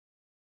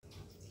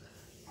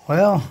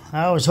Well,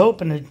 I was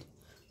hoping that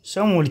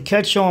someone would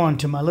catch on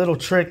to my little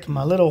trick,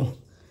 my little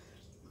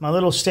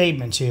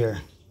statements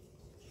here.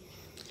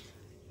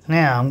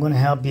 Now, I'm going to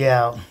help you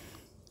out.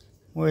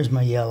 Where's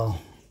my yellow?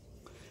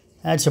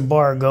 That's a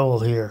bar of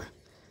gold here.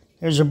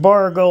 There's a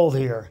bar of gold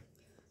here.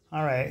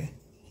 All right,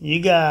 you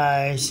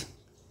guys,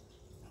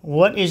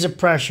 what is the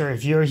pressure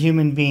if you're a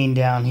human being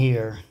down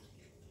here?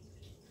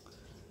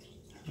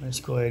 Let's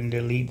go ahead and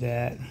delete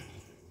that.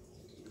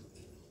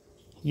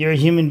 You're a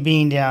human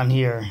being down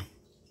here.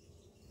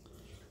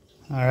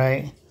 All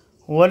right.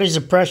 What is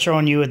the pressure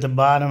on you at the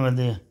bottom of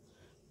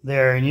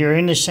there? And you're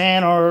in the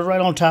sand or right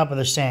on top of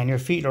the sand. Your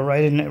feet are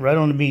right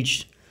on the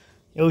beach,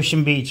 the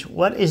ocean beach.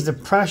 What is the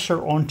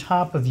pressure on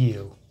top of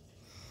you?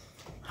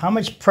 How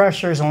much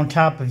pressure is on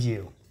top of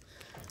you?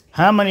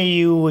 How many of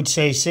you would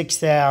say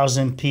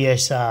 6,000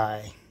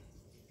 psi?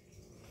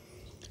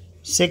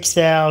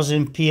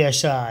 6,000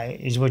 psi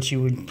is what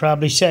you would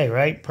probably say,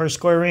 right? Per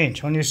square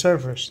inch on your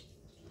surface.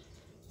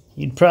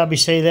 You'd probably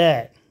say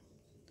that.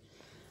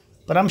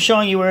 But I'm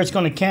showing you where it's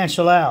going to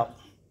cancel out.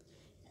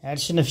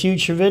 That's in a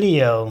future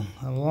video,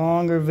 a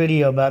longer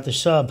video about the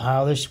sub,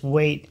 how this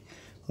weight,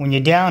 when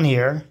you're down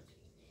here,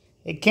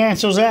 it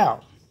cancels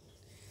out.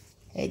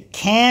 It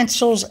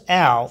cancels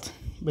out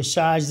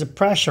besides the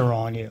pressure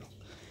on you.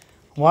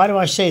 Why do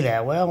I say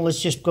that? Well,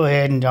 let's just go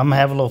ahead and I'm going to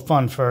have a little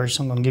fun first.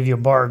 I'm going to give you a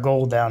bar of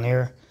gold down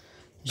here.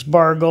 This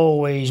bar of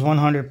gold weighs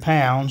 100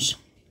 pounds.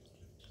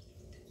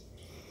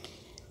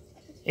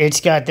 It's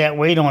got that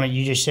weight on it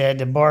you just said.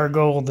 The bar of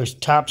gold, the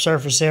top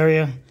surface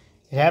area,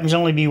 it happens to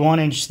only be 1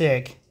 inch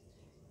thick.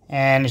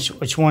 And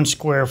it's one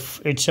square,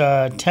 it's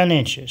 10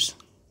 inches.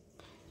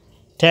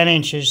 10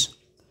 inches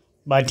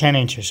by 10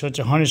 inches. So it's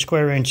 100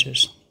 square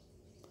inches.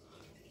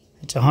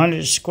 It's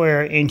 100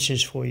 square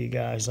inches for you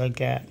guys, like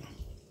that.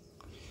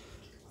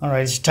 All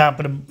right, it's top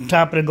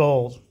of the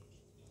gold.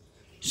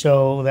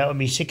 So that would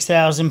be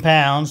 6,000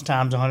 pounds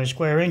times 100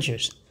 square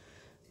inches.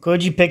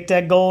 Could you pick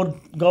that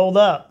gold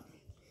up?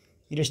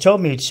 You just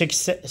told me it's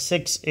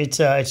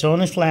it's on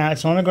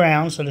the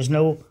ground, so there's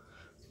no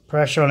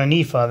pressure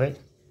underneath of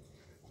it.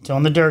 It's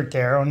on the dirt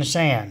there, on the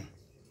sand.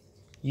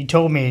 You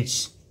told me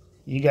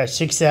you got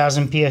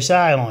 6,000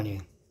 psi on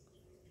you.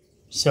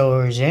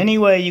 So is there any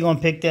way you're gonna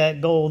pick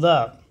that gold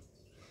up?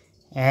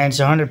 And it's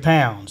 100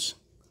 pounds.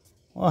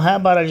 Well, how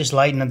about I just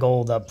lighten the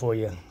gold up for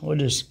you? We're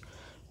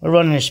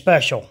running a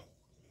special.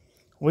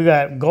 We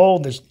got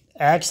gold that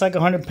acts like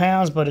 100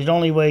 pounds, but it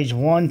only weighs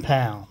 1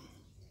 pound.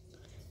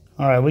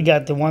 All right, we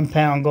got the 1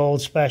 pound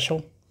gold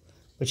special,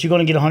 but you're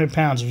going to get 100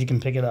 pounds if you can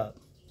pick it up.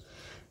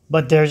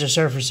 But there's a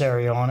surface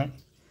area on it,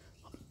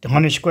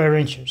 100 square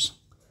inches.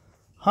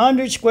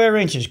 100 square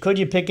inches, could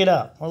you pick it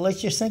up? Well,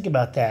 let's just think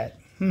about that.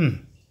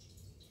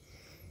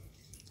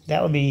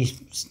 That would be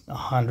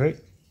 100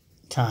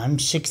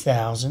 times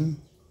 6,000.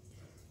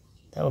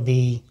 That would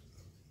be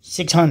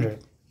 600.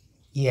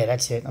 Yeah,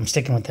 that's it. I'm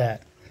sticking with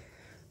that.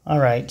 All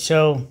right,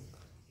 so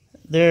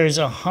there's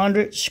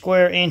 100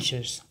 square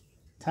inches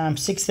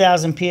times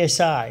 6,000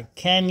 psi.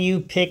 Can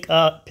you pick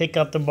up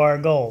the bar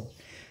of gold?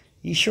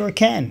 You sure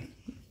can.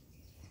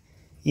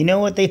 You know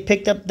what they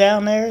picked up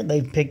down there?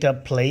 They picked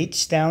up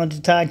plates down at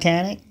the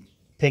Titanic,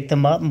 picked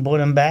them up and brought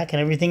them back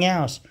and everything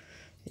else.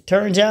 It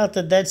turns out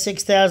that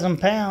 6,000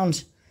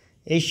 pounds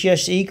is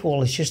just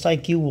equal. It's just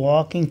like you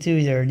walking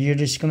through there.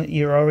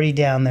 You're already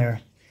down there.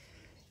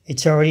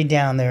 It's already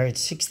down there. It's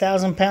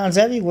 6,000 pounds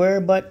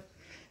everywhere, but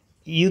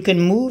you can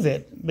move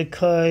it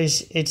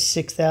because it's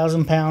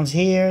 6,000 pounds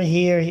here,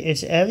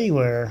 it's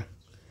everywhere.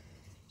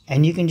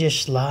 And you can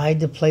just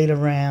slide the plate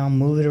around,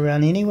 move it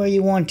around anywhere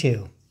you want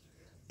to.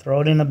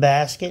 Throw it in a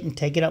basket and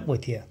take it up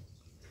with you.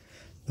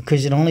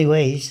 Because it only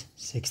weighs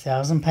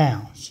 6,000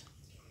 pounds.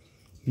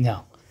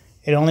 No,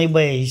 it only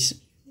weighs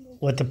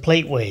what the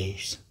plate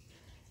weighs.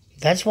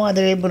 That's why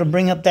they're able to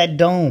bring up that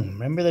dome.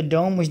 Remember the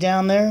dome was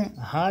down there?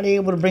 How are they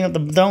able to bring up the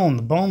dome?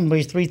 The dome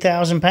weighs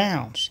 3,000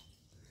 pounds.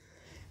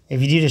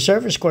 If you do the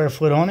surface square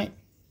foot on it,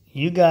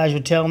 you guys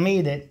would tell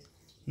me that,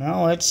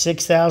 no, it's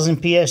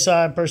 6,000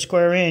 psi per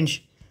square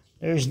inch.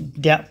 There's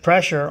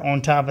pressure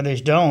on top of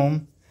this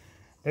dome.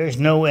 There's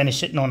no way, and it's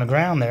sitting on the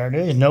ground there.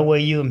 There's no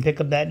way you can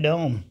pick up that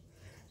dome.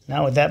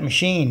 Not with that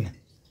machine.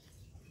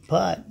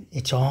 But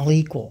it's all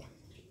equal.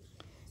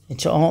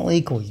 It's all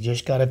equal. You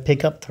just got to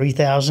pick up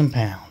 3,000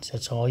 pounds.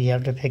 That's all you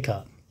have to pick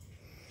up.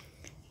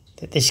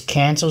 That this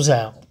cancels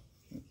out.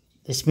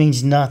 This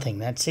means nothing.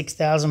 That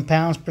 6,000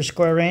 pounds per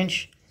square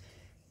inch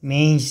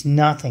means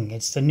nothing.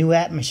 It's the new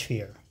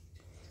atmosphere.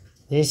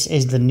 This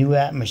is the new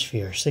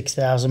atmosphere.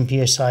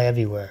 6,000 psi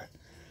everywhere.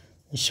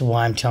 This is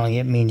why I'm telling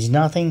you it means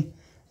nothing.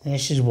 And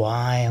this is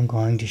why I'm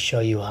going to show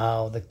you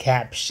how the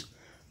caps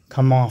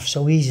come off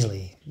so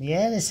easily.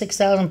 Yeah, there's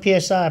 6,000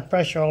 psi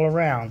pressure all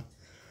around.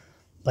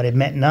 But it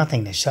meant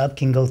nothing. The sub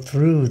can go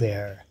through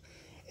there.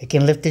 It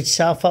can lift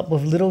itself up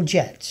with little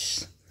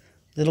jets,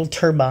 little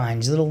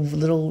turbines,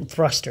 little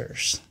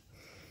thrusters.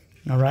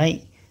 All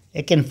right?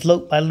 It can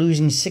float by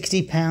losing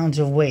 60 pounds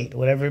of weight,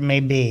 whatever it may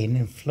be, and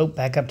then float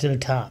back up to the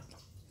top.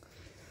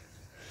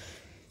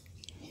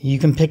 You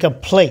can pick a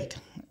plate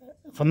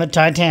from the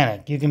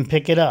Titanic. You can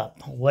pick it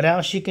up. What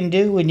else you can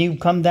do when you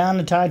come down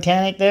the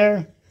Titanic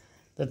there?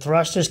 The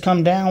thrusters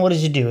come down. What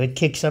does it do? It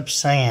kicks up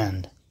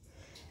sand.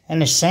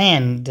 And the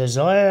sand does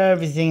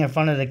everything in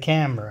front of the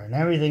camera and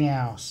everything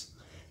else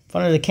in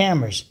front of the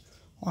cameras.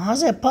 Well,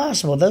 how's that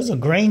possible? Those are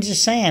grains of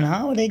sand.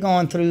 How are they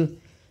going through?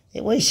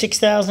 It weighs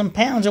 6,000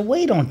 pounds of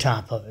weight on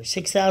top of it,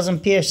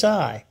 6,000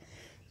 psi.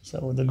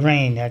 So the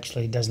grain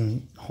actually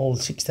doesn't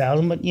hold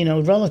 6,000, but, you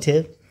know,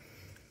 relative.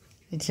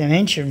 It's an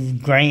inch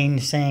of grain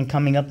sand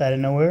coming up out of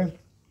nowhere.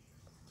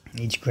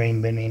 Each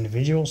grain being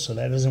individual, so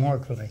that doesn't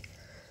work for me.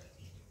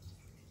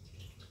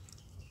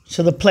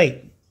 So the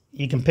plate.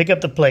 You can pick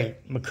up the plate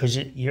because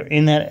you're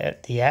in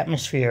that. The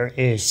atmosphere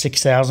is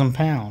 6,000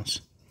 pounds.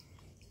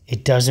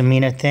 It doesn't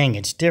mean a thing.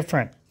 It's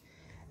different.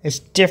 It's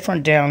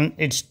different down.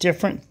 It's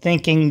different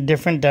thinking,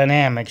 different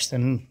dynamics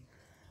than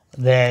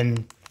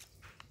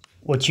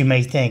what you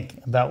may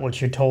think about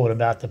what you're told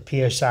about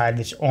the PSI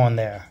that's on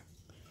there.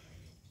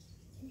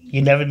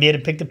 You'd never be able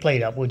to pick the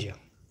plate up, would you?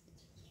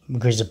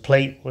 Because the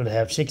plate would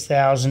have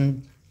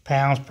 6,000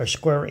 pounds per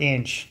square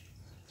inch.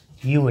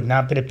 You would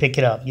not be able to pick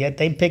it up. Yet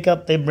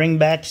they bring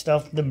back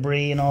stuff,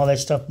 debris and all that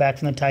stuff back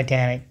from the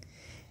Titanic.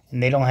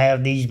 And they don't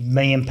have these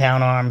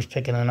million-pound arms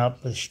picking it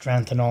up with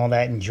strength and all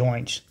that in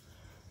joints.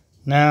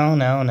 No.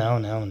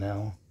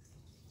 No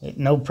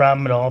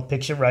problem at all.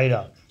 Picks it right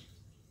up.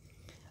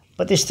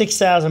 But there's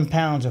 6,000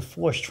 pounds of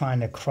force trying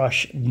to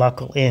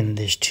buckle in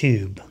this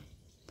tube.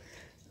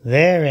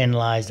 Therein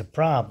lies the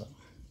problem.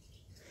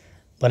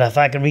 But if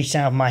I can reach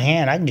down with my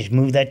hand, I can just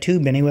move that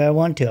tube anywhere I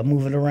want to. I'll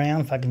move it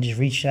around. If I can just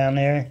reach down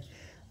there,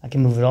 I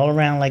can move it all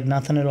around like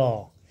nothing at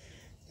all.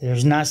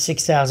 There's not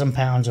 6,000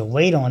 pounds of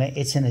weight on it.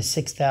 It's in a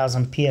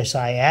 6,000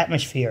 psi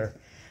atmosphere,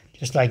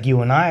 just like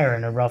you and I are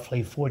in a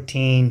roughly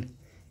 14,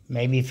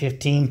 maybe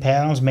 15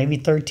 pounds, maybe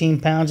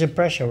 13 pounds of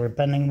pressure,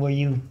 depending where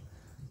you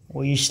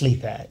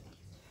sleep at.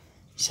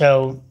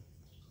 So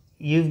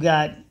you've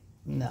got,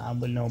 no, I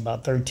wouldn't know,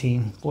 about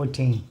 13,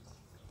 14,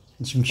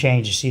 and some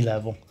change of sea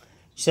level.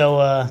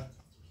 So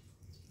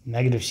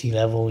negative sea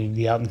level, you'd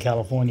be out in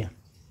California.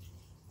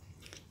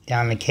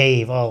 Down in the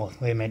cave. Oh,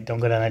 wait a minute. Don't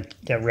go down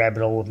that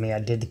rabbit hole with me. I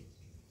did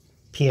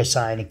the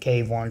PSI in a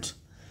cave once.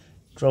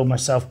 Drove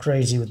myself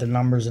crazy with the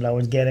numbers that I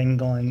was getting,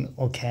 going,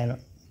 okay,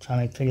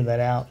 trying to figure that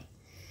out.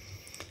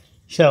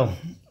 So,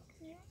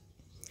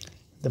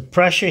 the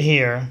pressure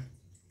here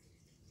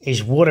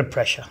is water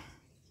pressure.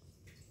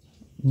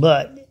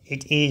 But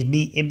it'd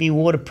be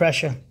water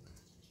pressure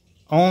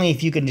only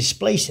if you can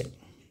displace it.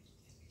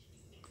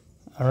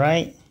 All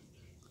right?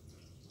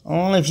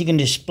 Only if you can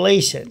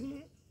displace it.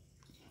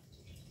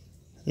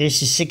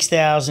 This is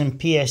 6,000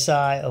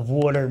 psi of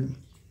water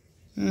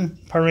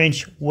per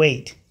inch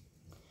weight.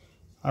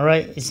 All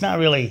right? It's not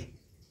really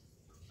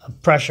a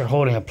pressure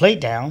holding a plate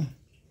down.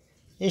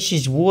 This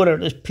is water.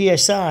 This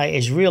psi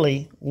is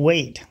really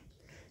weight.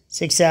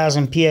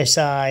 6,000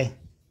 psi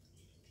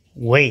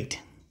weight.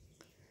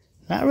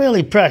 Not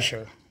really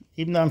pressure,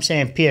 even though I'm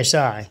saying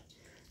psi.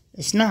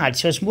 It's not.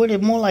 So it's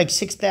more like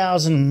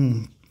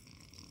 6,000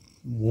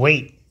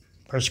 weight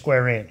per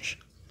square inch.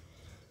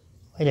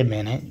 Wait a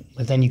minute,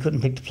 but then you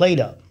couldn't pick the plate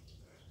up.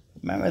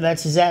 Remember,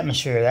 that's his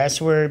atmosphere.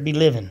 That's where it'd be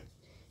living,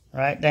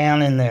 right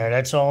down in there.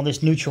 That's all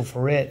this neutral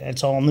for it.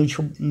 That's all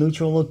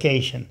neutral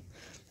location.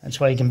 That's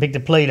why you can pick the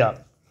plate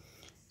up.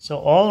 So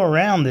all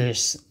around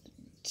this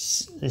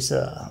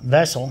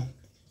vessel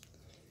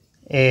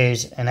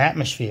is an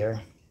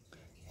atmosphere,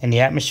 and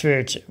the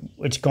atmosphere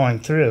it's going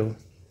through,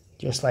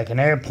 just like an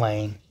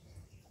airplane,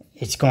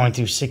 it's going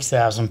through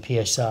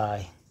 6,000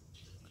 psi,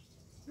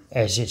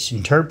 as it's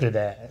interpreted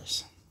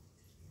as.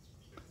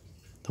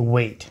 The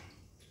weight,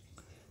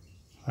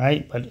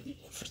 right? But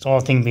if it's all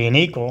things being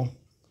equal,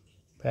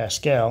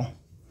 Pascal,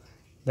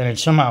 then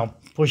it's somehow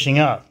pushing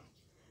up.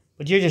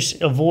 But you're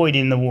just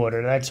avoiding the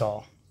water, that's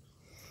all.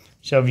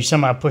 So if you're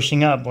somehow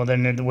pushing up, well,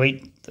 then the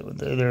weight,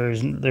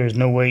 there's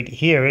no weight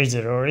here, is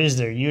it? Or is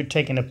there? You're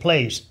taking a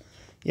place.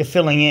 You're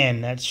filling in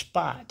that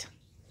spot.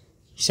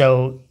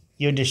 So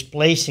you're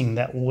displacing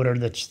that water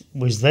that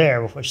was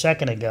there a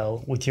second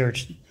ago with your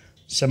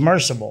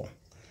submersible.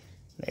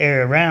 The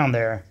area around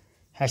there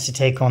has to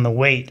take on the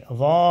weight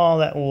of all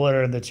that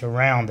water that's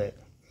around it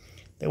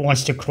that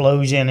wants to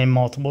close in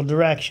multiple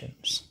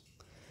directions.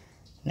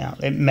 Now,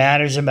 it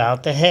matters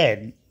about the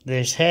head,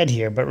 this head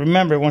here, but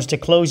remember, it wants to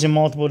close in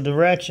multiple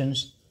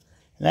directions,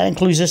 and that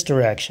includes this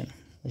direction.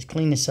 Let's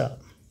clean this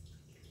up.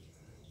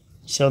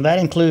 So that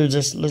includes,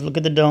 let's look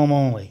at the dome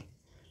only.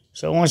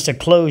 So it wants to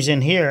close in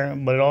here,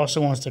 but it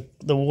also wants to,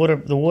 the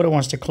water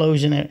wants to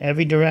close in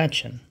every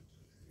direction.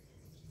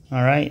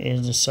 All right,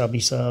 here's the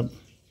subby sub.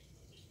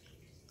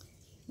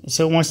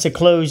 So it wants to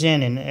close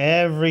in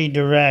every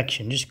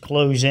direction. Just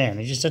close in.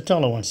 That's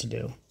all it wants to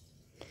do.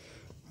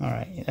 All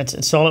right,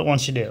 that's all it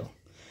wants to do.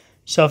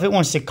 So if it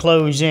wants to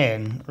close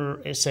in,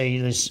 say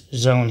this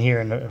zone here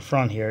in the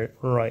front here,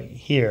 right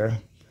here,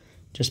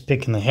 just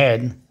picking the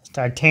head, it's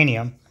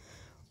titanium,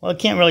 well, it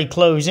can't really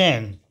close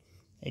in.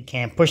 It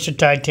can't push the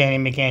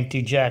titanium. It can't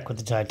do jack with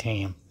the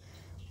titanium.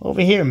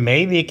 Over here,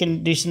 maybe it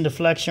can do some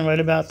deflection right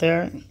about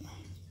there.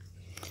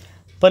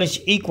 But it's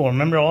equal.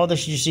 Remember, all this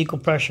is just equal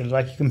pressure,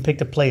 like you can pick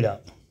the plate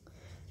up.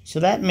 So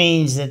that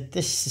means that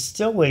this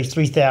still weighs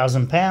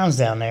 3,000 pounds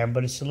down there,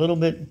 but it's a little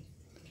bit,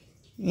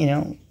 you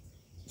know,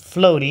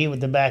 floaty with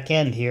the back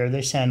end here.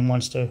 This end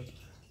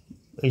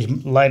is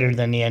lighter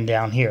than the end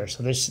down here.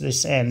 So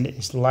this end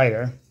is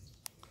lighter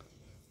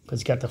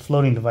because it's got the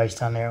floating device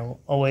down there.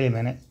 Oh, wait a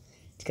minute.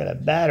 It's got a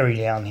battery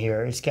down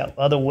here. It's got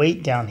other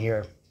weight down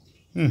here.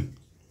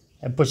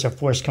 That puts a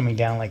force coming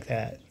down like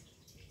that.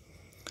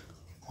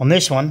 On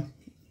this one,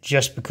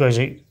 just because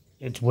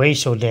it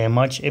weighs so damn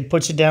much, it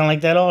puts it down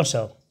like that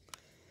also.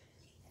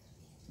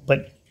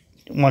 But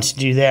it wants to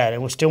do that.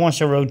 It still wants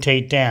to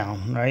rotate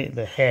down, right?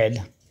 The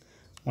head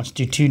wants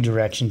to do two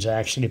directions,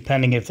 actually,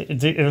 depending if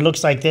it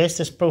looks like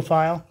this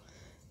profile,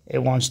 it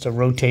wants to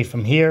rotate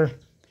from here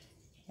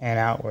and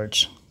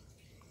outwards.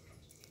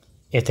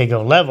 If they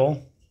go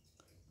level,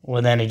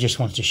 well, then it just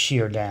wants to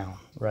shear down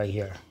right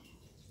here.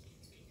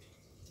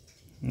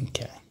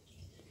 Okay.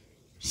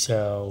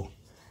 So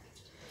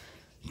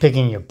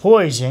picking your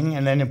poising,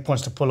 and then it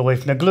wants to pull away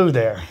from the glue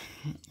there.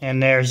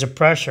 And there's the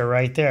pressure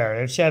right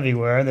there. It's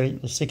everywhere,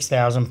 the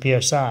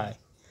 6,000 psi.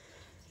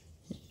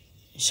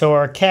 So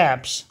our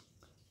caps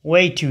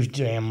weigh too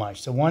damn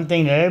much. The one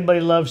thing that everybody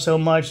loves so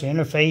much, the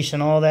interface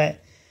and all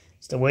that,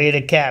 is the weight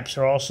of the caps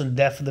are also the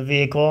depth of the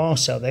vehicle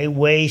also. They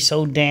weigh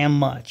so damn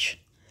much.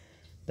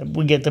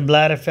 We get the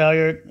bladder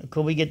failure.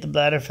 Could we get the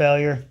bladder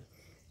failure?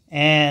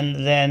 And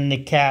then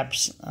the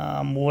caps,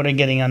 water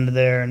getting under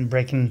there and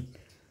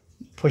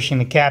pushing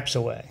the caps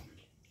away.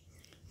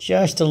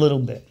 Just a little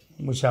bit,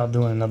 which I'll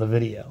do in another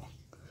video.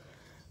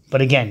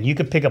 But again, you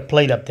could pick a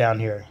plate up down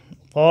here.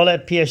 All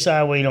that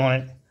PSI weight on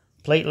it,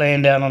 plate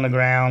laying down on the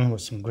ground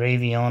with some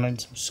gravy on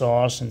it, some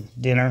sauce and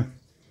dinner.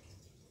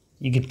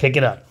 You could pick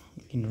it up.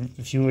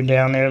 If you were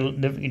down there,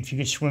 if you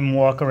could swim and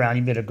walk around,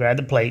 you better grab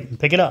the plate and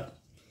pick it up.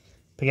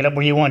 Pick it up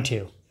where you want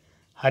to.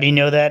 How do you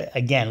know that?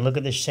 Again, look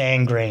at the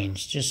sand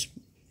grains just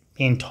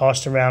being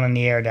tossed around in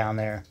the air down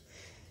there.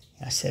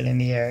 I said in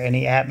the air, in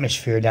the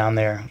atmosphere down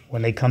there.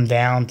 When they come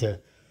down to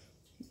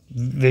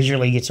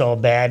visually gets all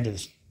bad,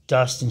 the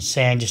dust and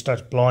sand just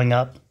starts blowing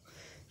up.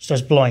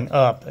 Starts blowing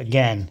up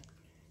again.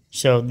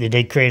 So did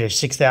they create a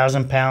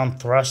 6,000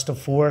 pound thrust of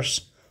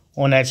force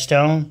on that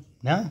stone?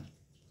 No,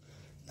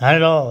 not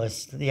at all.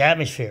 It's the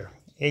atmosphere.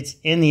 It's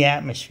in the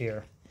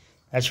atmosphere.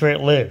 That's where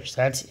it lives.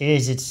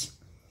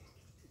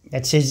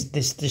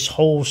 This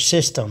whole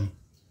system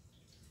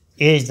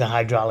is the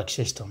hydraulic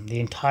system. The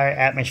entire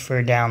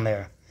atmosphere down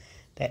there.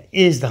 That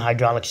is the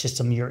hydraulic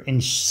system. You're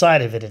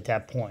inside of it at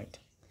that point.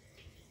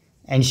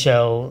 And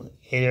so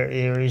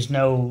there is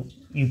no,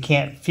 you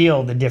can't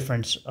feel the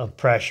difference of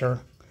pressure.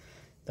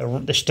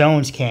 The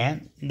stones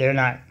can't. They're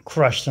not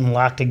crushed and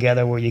locked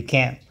together where you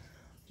can't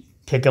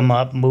pick them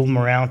up, move them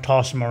around,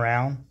 toss them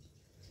around.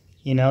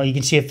 You know, you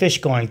can see a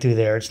fish going through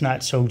there. It's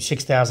not so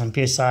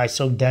 6,000 psi,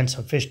 so dense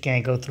a fish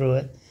can't go through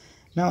it.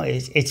 No,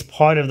 it's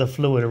part of the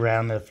fluid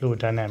around the fluid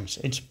dynamics.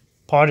 It's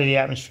part of the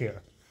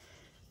atmosphere.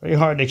 Very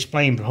hard to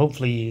explain, but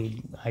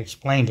hopefully I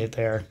explained it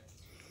there.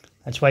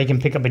 That's why you can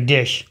pick up a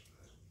dish,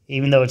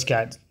 even though it's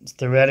got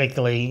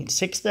theoretically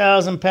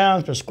 6,000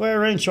 pounds per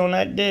square inch on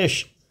that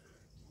dish.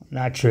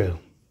 Not true.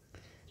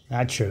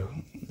 Not true.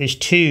 This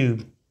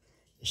tube,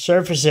 the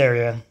surface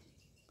area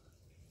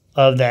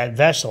of that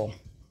vessel,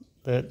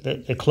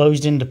 the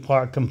closed-in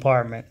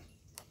compartment,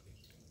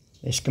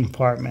 this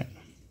compartment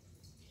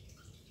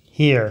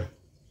here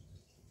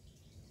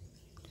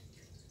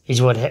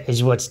is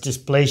what's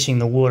displacing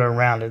the water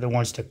around it. It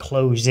wants to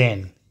close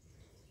in.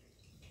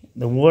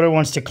 The water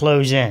wants to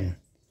close in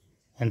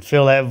and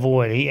fill that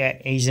void.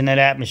 He's in that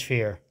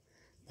atmosphere.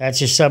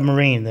 That's your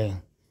submarine, the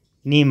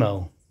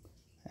Nemo.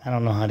 I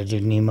don't know how to do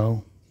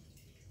Nemo.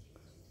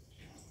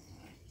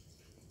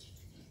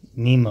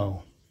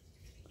 Nemo.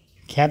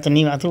 Captain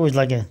Nemo. I thought it was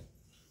like a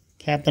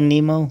Captain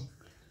Nemo.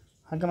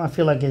 How come I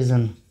feel like there's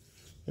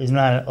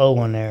not an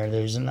O in there?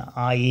 There's an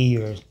IE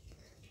or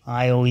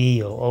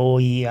IOE or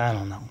OE. I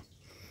don't know.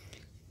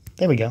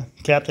 There we go.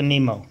 Captain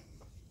Nemo.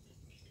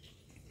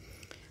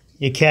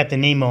 You're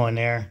Captain Nemo in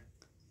there,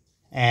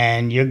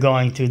 and you're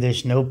going through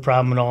this no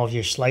problem at all with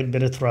your slight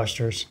bit of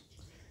thrusters.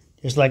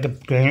 Just like a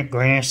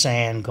grain of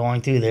sand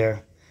going through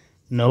there.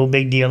 No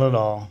big deal at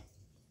all.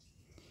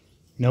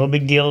 No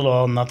big deal at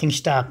all. Nothing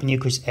stopping you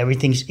because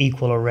everything's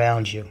equal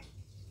around you.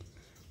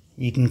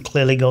 You can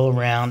clearly go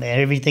around.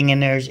 Everything in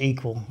there is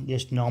equal.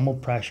 Just normal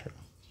pressure.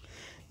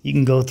 You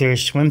can go through,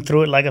 swim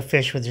through it like a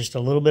fish with just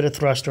a little bit of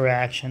thruster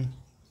action.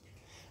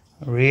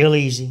 Real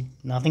easy.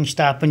 Nothing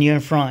stopping you in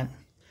front.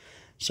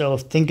 So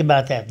think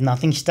about that.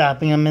 Nothing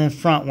stopping them in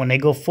front. When they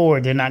go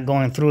forward, they're not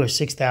going through a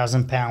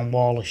 6,000 pound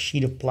wall,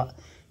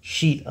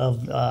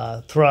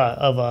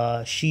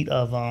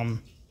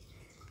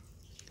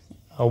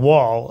 a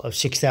wall of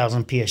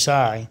 6,000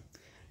 psi.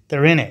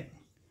 They're in it.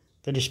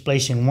 They're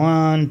displacing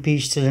one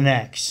piece to the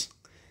next.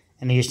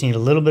 And they just need a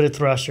little bit of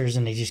thrusters,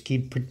 and they just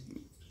keep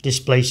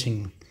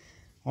displacing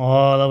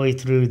all the way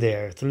through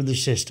there, through the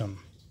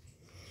system.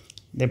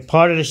 They're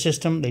part of the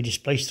system. They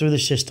displace through the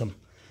system.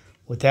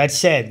 With that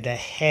said, the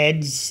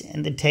heads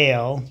and the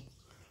tail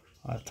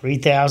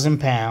 3,000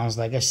 pounds.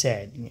 Like I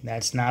said,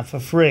 that's not for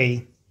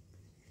free.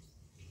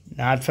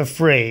 Not for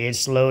free.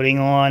 It's loading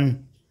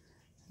on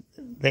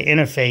the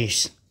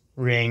interface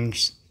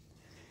rings.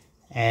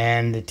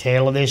 And the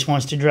tail of this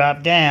wants to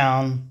drop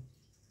down.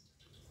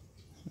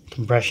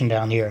 Compression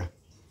down here.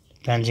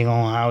 Depending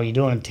on how you're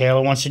doing. The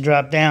tail wants to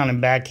drop down.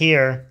 And back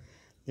here,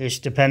 this,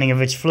 depending if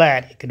it's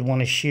flat, it could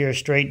want to shear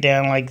straight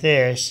down like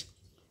this.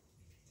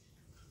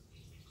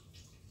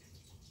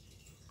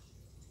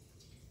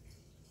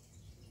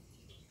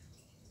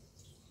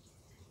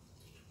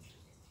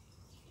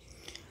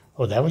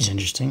 Oh, that was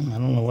interesting. I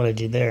don't know what I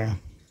did there.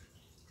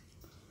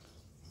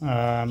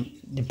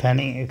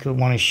 Depending, it could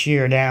want to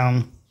shear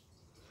down.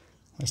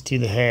 Let's do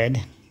the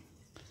head.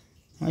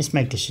 Let's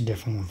make this a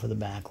different one for the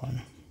back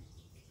one.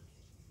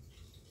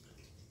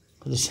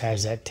 This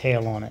has that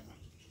tail on it.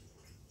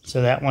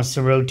 So that wants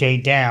to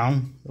rotate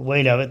down. The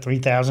weight of it,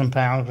 3,000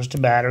 pounds, plus the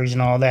batteries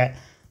and all that,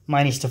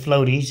 minus the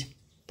floaties.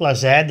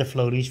 Plus add the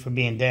floaties for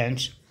being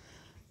dense,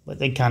 but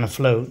they kind of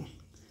float.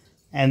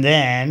 And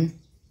then,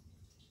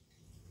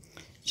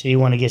 so you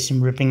want to get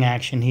some ripping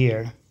action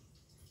here.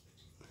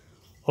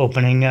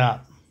 Opening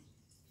up.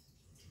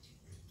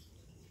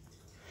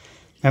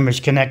 Remember,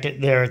 it's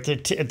connected there at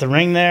the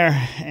ring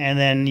there. And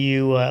then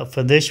you,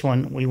 for this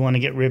one, we want to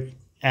get rip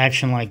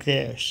action like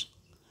this.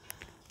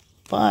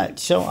 But,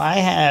 so I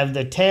have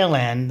the tail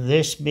end,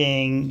 this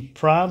being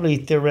probably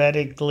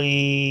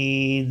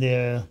theoretically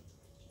the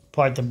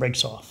part that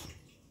breaks off.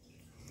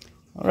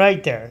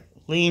 Right there.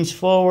 Leans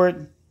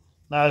forward,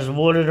 allows the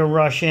water to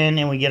rush in,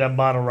 and we get a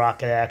bottle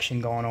rocket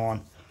action going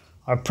on.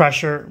 Our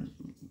pressure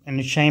in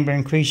the chamber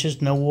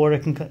increases. No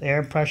water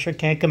air pressure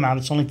can't come out.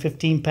 It's only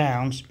 15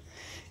 pounds.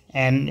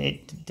 And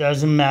it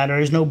doesn't matter.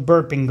 There's no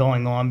burping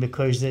going on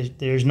because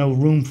there's no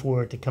room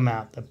for it to come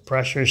out. The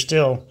pressure is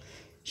still,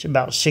 it's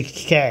about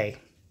 6K.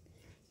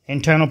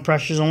 Internal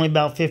pressure is only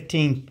about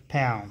 15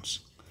 pounds.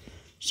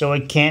 So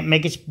it can't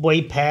make its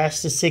way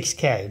past the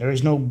 6K. There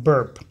is no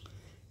burp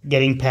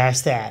getting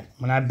past that.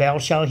 When I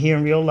belch out here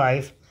in real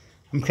life,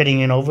 I'm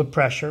creating an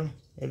overpressure,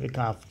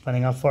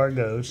 depending how far it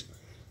goes,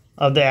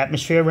 of the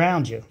atmosphere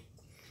around you.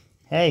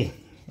 Hey,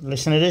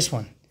 listen to this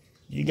one.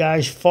 You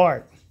guys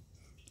fart.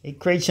 It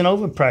creates an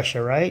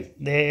overpressure, right?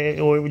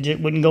 Or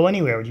it wouldn't go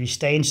anywhere. It would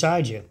stay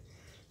inside you.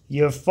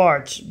 Your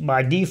farts,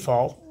 by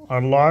default,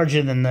 are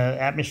larger than the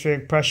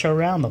atmospheric pressure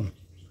around them.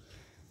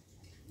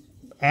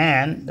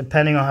 And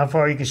depending on how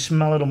far you can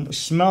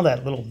smell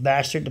that little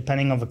bastard,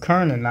 depending on the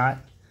current or not,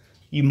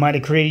 you might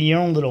have created your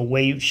own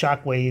little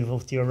shock wave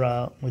with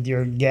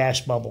your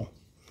gas bubble.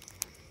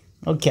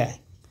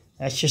 Okay,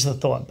 that's just a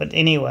thought. But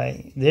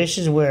anyway, this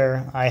is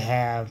where I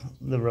have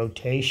the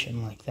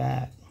rotation like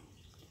that.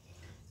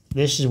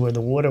 This is where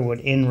the water would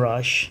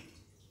inrush.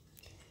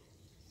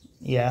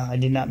 Yeah, I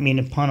did not mean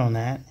to pun on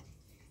that.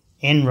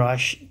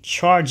 Inrush,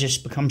 charges,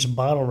 becomes a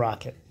bottle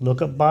rocket.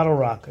 Look up bottle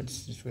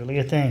rockets. It's really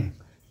a thing.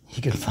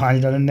 You can find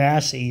it on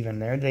NASA even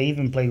there. They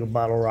even play with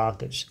bottle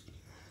rockets.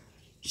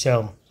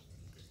 So,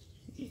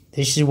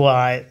 this is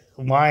why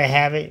I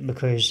have it,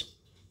 because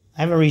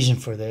I have a reason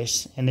for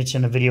this, and it's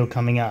in a video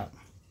coming up.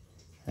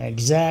 An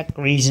exact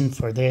reason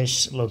for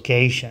this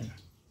location.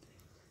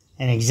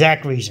 An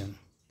exact reason.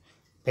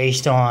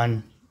 Based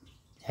on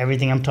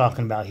everything I'm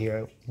talking about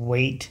here.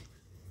 Weight,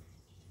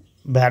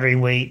 battery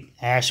weight,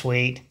 ash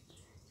weight,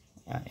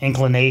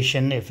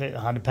 inclination,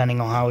 depending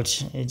on how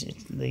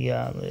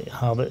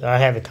I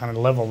have it kind of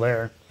level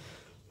there.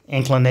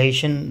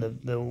 Inclination,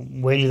 the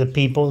weight of the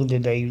people.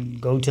 Did they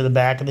go to the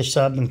back of the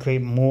sub and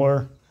create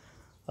more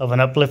of an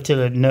uplift to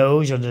the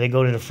nose, or did they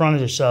go to the front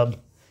of the sub,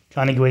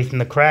 trying to get away from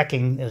the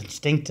cracking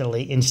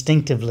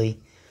instinctively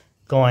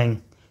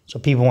going, so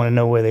people want to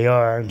know where they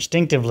are.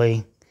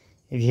 Instinctively,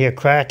 if you hear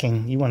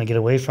cracking, you want to get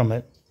away from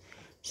it.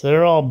 So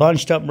they're all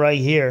bunched up right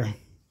here.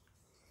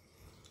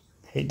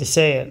 Hate to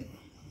say it,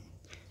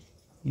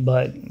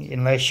 but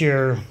unless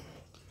you're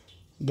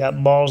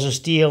got balls of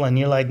steel and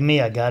you're like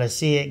me, I gotta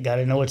see it,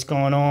 gotta know what's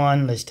going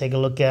on. Let's take a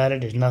look at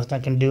it. There's nothing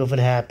I can do if it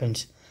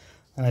happens.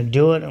 And I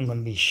do it. I'm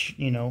gonna be,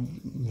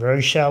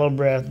 very shallow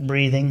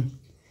breathing.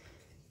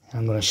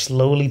 I'm gonna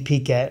slowly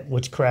peek at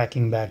what's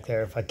cracking back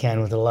there if I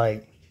can with the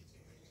light.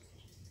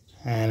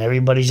 And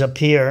everybody's up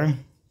here.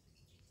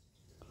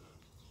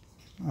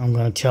 I'm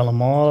going to tell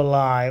them all a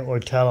lie or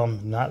tell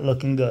them not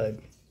looking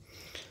good.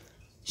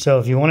 So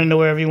if you want to know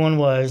where everyone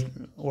was,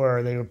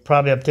 or they were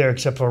probably up there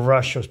except for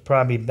Rush was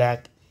probably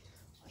back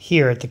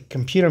here at the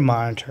computer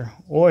monitor.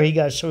 Or he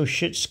got so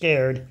shit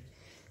scared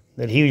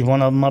that he was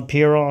one of them up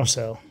here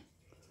also.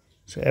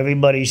 So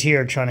everybody's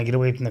here trying to get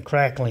away from the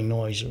crackling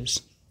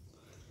noises.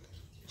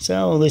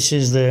 So this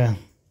is the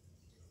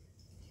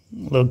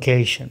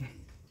location.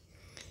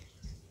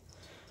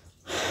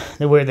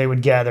 Where they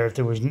would gather if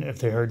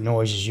they heard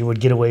noises, you would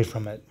get away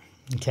from it.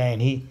 Okay,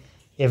 and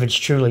if it's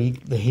truly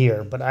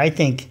here. But I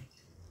think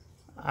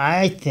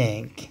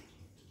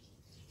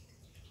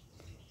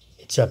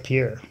it's up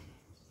here.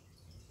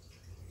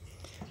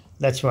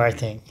 That's where I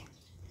think.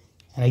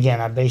 And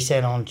again, I base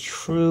that on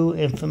true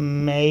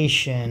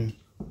information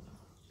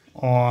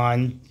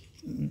on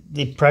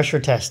the pressure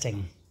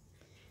testing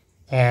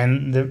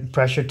and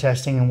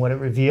what it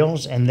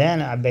reveals, and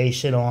then I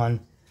base it on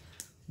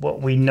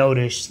what we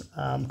noticed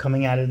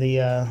coming out of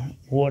the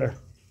water.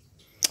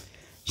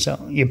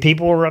 So your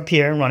people are up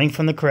here running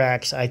from the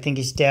cracks. I think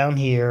it's down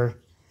here.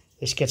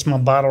 This gets my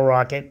bottle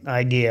rocket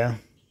idea.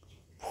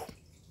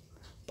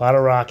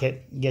 Bottle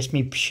rocket gets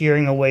me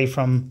shearing away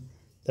from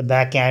the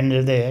back end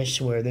of this,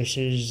 where this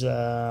is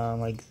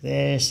like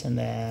this and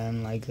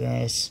then like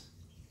this.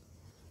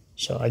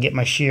 So I get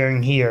my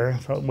shearing here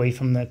away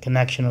from the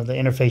connection of the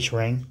interface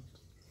ring.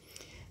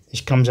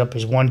 This comes up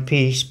as one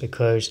piece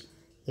because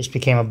this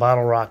became a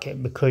bottle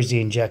rocket because of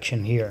the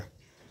injection here.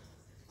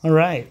 All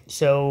right,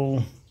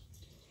 so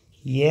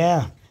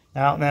yeah.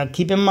 Now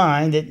keep in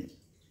mind that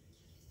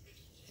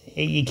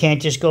you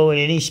can't just go at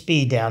any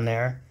speed down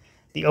there.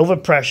 The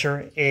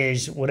overpressure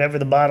is whatever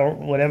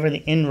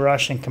the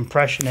inrush and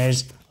compression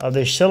is of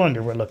this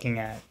cylinder we're looking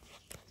at.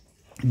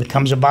 It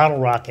becomes a bottle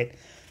rocket.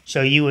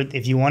 So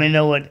if you want to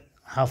know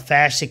how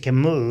fast it can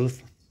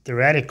move,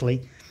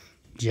 theoretically,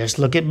 just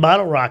look at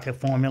bottle rocket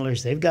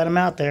formulas. They've got them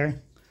out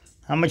there.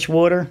 How much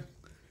water,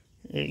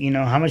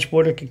 how much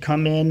water could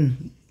come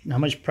in, how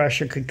much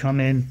pressure could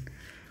come in,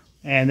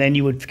 and then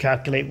you would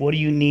calculate what do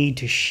you need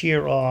to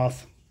shear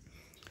off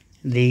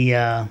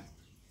the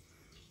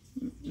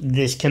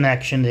this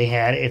connection they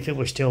had if it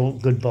was still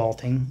good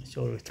bolting.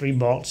 So there were 3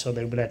 bolts, so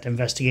they would have to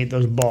investigate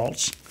those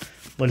bolts,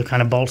 what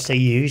kind of bolts they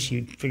use.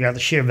 You'd figure out the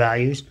shear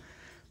values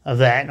of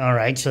that. All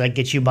right, so that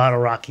gets you bottle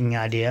rocking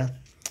idea.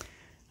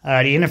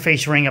 The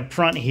interface ring up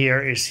front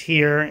here is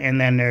here, and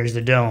then there's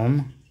the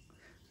dome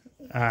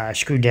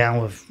screwed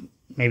down with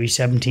maybe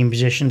 17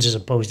 positions as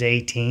opposed to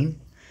 18.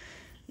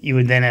 You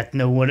would then have to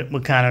know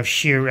what kind of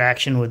shear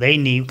action would they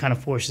need, what kind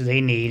of forces they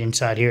need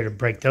inside here to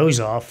break those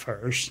off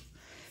first.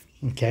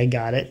 Okay,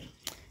 got it.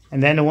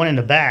 And then the one in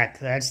the back,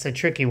 that's the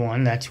tricky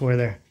one. That's where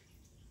the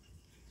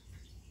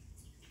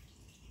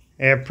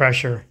air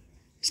pressure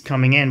is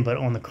coming in, but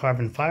on the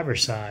carbon fiber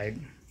side.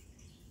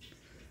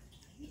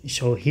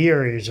 So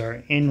here is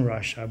our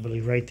inrush, I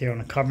believe, right there on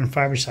the carbon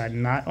fiber side,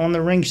 not on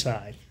the ring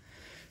side.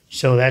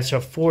 So that's a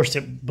force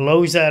that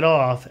blows that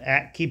off,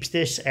 keeps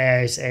this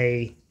as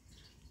a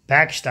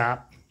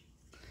backstop.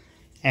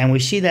 And we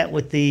see that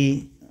with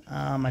the,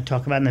 I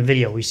talk about in the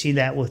video, we see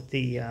that with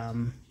the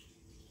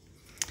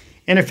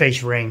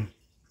interface ring.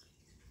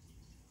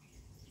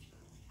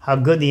 How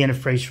good the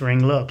interface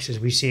ring looks as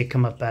we see it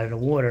come up out of the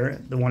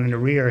water. The one in the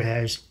rear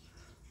has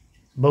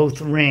both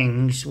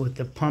rings with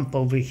the pump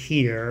over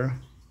here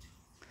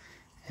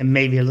and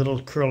maybe a little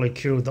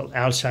curlicue with the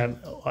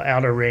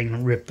outer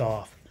ring ripped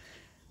off.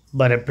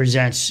 But it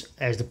presents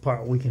as the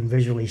part we can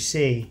visually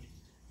see.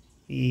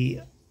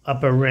 The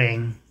upper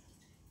ring,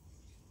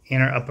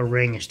 inner upper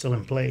ring, is still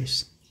in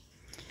place.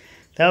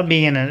 That'll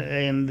be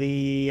in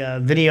the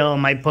video I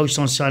might post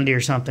on Sunday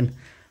or something.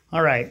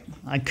 All right,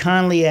 I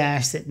kindly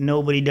ask that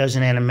nobody does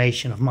an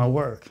animation of my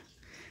work.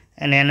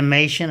 An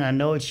animation, I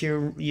know it's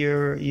your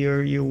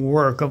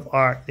work of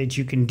art that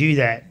you can do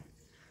that,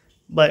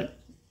 but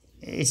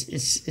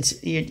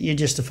you're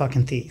just a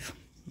fucking thief.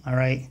 All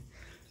right.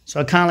 So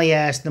I kindly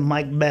ask the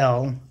Mike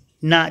Bell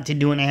not to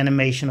do an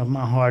animation of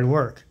my hard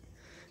work.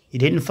 You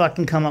didn't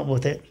fucking come up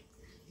with it.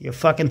 You're a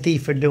fucking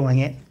thief for doing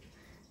it.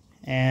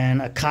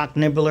 And a cock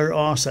nibbler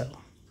also.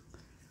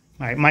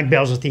 All right, Mike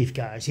Bell's a thief,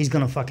 guys. He's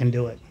going to fucking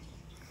do it.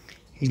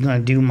 He's going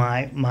to do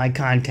my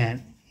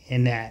content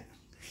in that.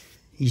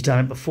 He's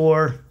done it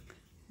before.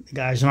 The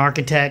guy's an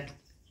architect.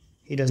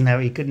 He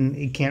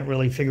can't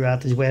really figure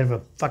out his way out of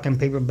a fucking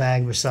paper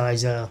bag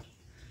besides, well,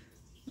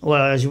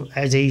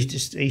 as they used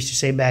to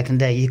say back in the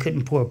day, you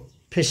couldn't pour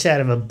piss out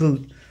of a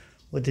boot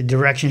with the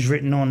directions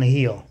written on the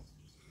heel.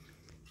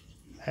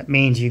 That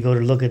means you go to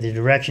look at the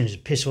directions,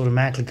 piss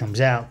automatically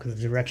comes out because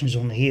the directions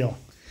on the heel.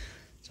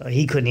 So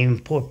he couldn't even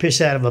pour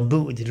piss out of a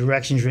boot with the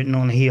directions written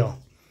on the heel.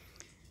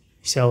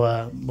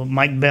 So, but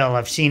Mike Bell,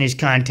 I've seen his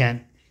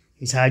content.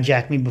 He's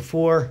hijacked me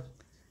before,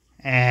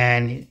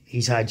 and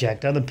he's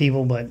hijacked other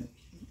people, but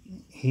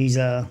he's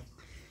a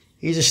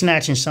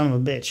snatching son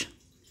of a bitch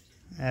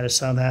out of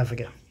South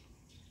Africa.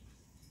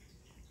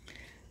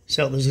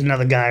 So there's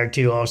another guy or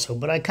two also,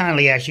 but I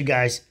kindly ask you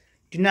guys,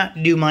 do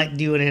not do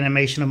an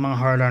animation of my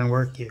hard-earned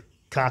work, you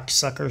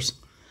cocksuckers.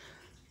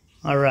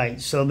 All right,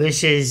 so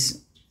this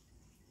is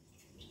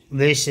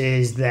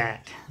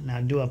that.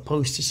 Now, do I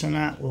post this or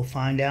not? We'll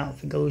find out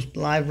if it goes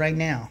live right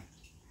now.